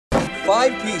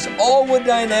5-piece all-wood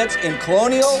dinettes in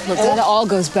Colonial. Look, that all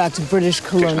goes back to British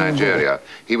colonial. Nigeria.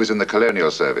 He was in the colonial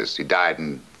service. He died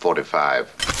in 45.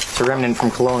 It's a remnant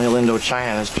from colonial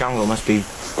Indochina. This jungle must be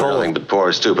full. We're nothing but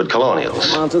poor, stupid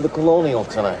colonials. On to the Colonial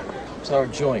tonight. It's our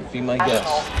joint. Be my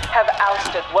guest. Have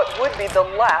ousted what would be the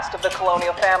last of the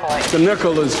colonial family. The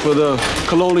nickel is for the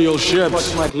colonial ships.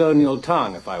 What's my colonial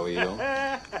tongue, if I were you?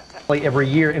 Every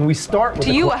year, and we start with.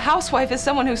 To you, a housewife is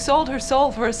someone who sold her soul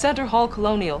for a center hall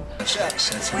colonial.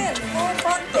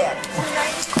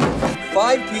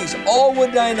 5-piece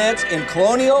all-wood dinettes in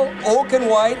Colonial, oak and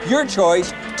white. Your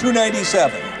choice,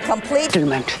 $297. Complete.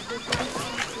 Settlement.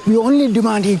 We only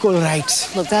demand equal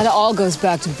rights. Look, that all goes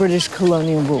back to British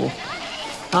colonial rule.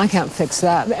 I can't fix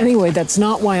that. Anyway, that's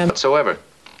not why I'm... Whatsoever.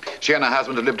 She and her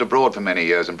husband had lived abroad for many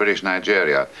years in British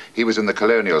Nigeria. He was in the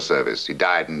colonial service. He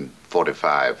died in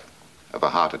 45 of a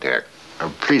heart attack.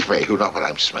 Oh, please make you know what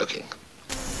I'm smoking.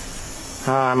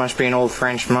 Ah, it must be an old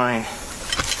French mine.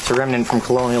 It's a remnant from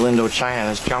colonial Indochina.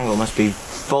 This jungle must be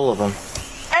full of them.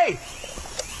 Hey!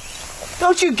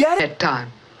 Don't you get it?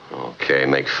 Time. Okay,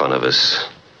 make fun of us.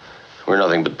 We're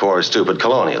nothing but poor, stupid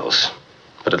colonials.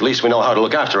 But at least we know how to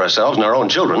look after ourselves and our own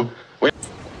children.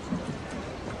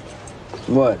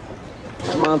 What?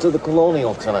 Come on to the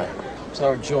Colonial tonight. It's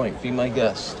our joint. Be my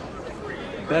guest.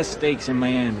 Best steaks in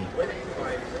Miami.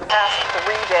 Past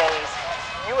 3 days,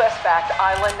 U.S.-backed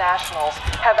island nationals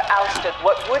have ousted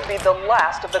what would be the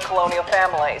last of the colonial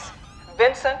families.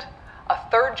 Vincent, a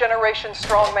third-generation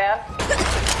strongman.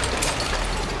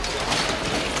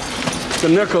 The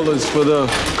nickel is for the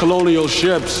colonial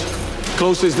ships.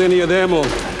 Closest any of them or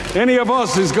any of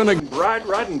us is gonna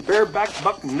Riding bareback,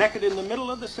 buck naked in the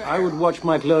middle of the Sahara. I would watch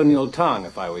my colonial tongue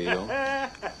if I were you.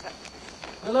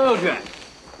 Hello, Jack.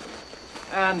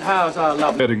 And how's our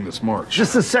love? heading this march.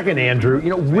 Just a second, Andrew.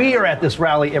 You know, we are at this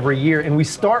rally every year, and we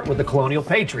start with the colonial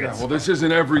patriots. Well, this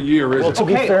isn't every year, is it? To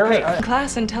be fair,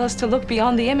 Class and tell us to look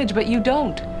beyond the image, but you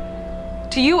don't.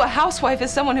 To you, a housewife is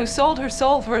someone who sold her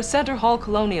soul for a center hall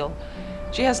colonial.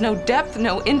 She has no depth,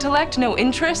 no intellect, no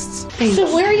interests. So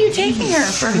where are you taking her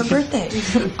for her birthday?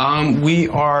 We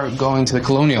are going to the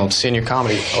Colonial Senior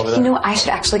Comedy over there. You know, I should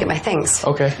actually get my things.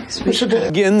 Okay. We should do it.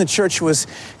 Again, the church was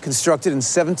constructed in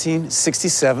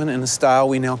 1767 in a style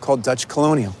we now call Dutch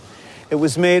Colonial. It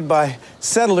was made by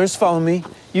settlers, follow me,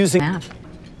 using...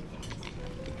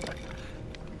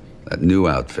 That new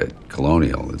outfit,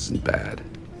 Colonial, isn't bad.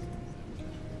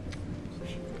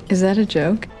 Is that a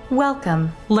joke?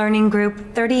 Welcome, Learning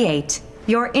Group 38,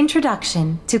 your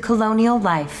introduction to colonial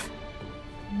life.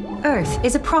 Earth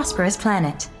is a prosperous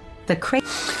planet.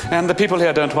 And the people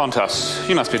here don't want us.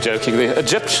 You must be joking. The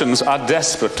Egyptians are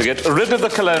desperate to get rid of the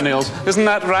colonials. Isn't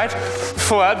that right?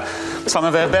 Fuad, some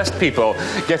of their best people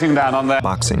getting down on their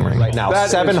boxing ring. Right now,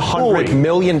 $700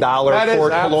 million for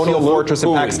Colonial Fortress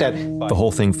in Pakistan. The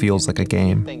whole thing feels like a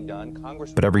game.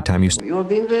 But every time you... You're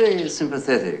being very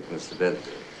sympathetic, Mr.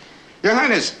 Bentley. Your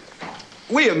Highness,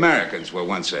 we Americans were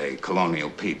once a colonial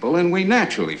people, and we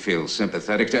naturally feel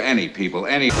sympathetic to any people,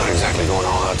 any... Not exactly going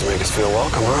all out to make us feel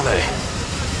welcome, are they?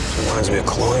 This reminds me of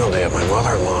Colonial Day at my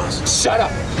mother-in-law's. Shut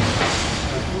up!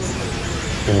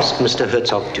 Mr.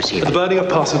 Herzog to see you. The burning of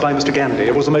passes by Mr. Gandhi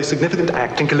was the most significant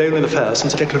act in colonial affairs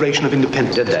since the Declaration of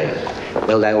Independence. Did they?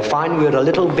 Well, they'll find we're a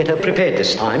little better prepared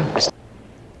this time.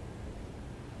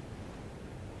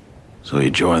 So he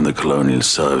joined the colonial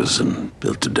service and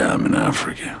built a dam in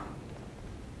Africa.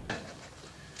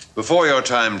 Before your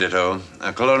time, Ditto,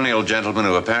 a colonial gentleman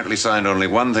who apparently signed only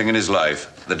one thing in his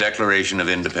life, the Declaration of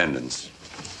Independence.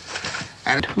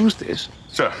 And who's this?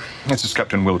 Sir, this is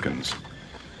Captain Wilkins.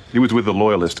 He was with the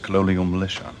Loyalist colonial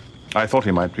militia. I thought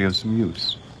he might be of some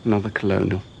use. Another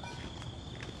colonial.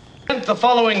 The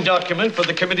following document for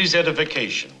the committee's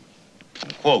edification.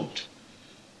 Quote,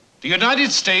 "The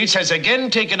United States has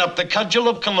again taken up the cudgel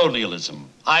of colonialism.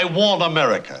 I warn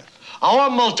America. Our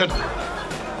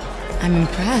I'm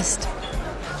impressed.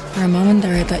 For a moment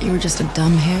there, I thought you were just a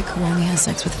dumb hick who only has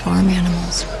sex with farm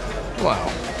animals. Wow.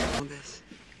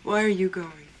 Why are you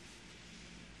going?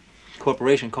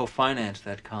 Corporation co-financed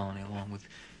that colony along with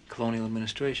colonial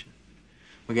administration.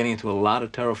 We're getting into a lot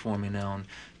of terraforming now and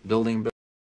building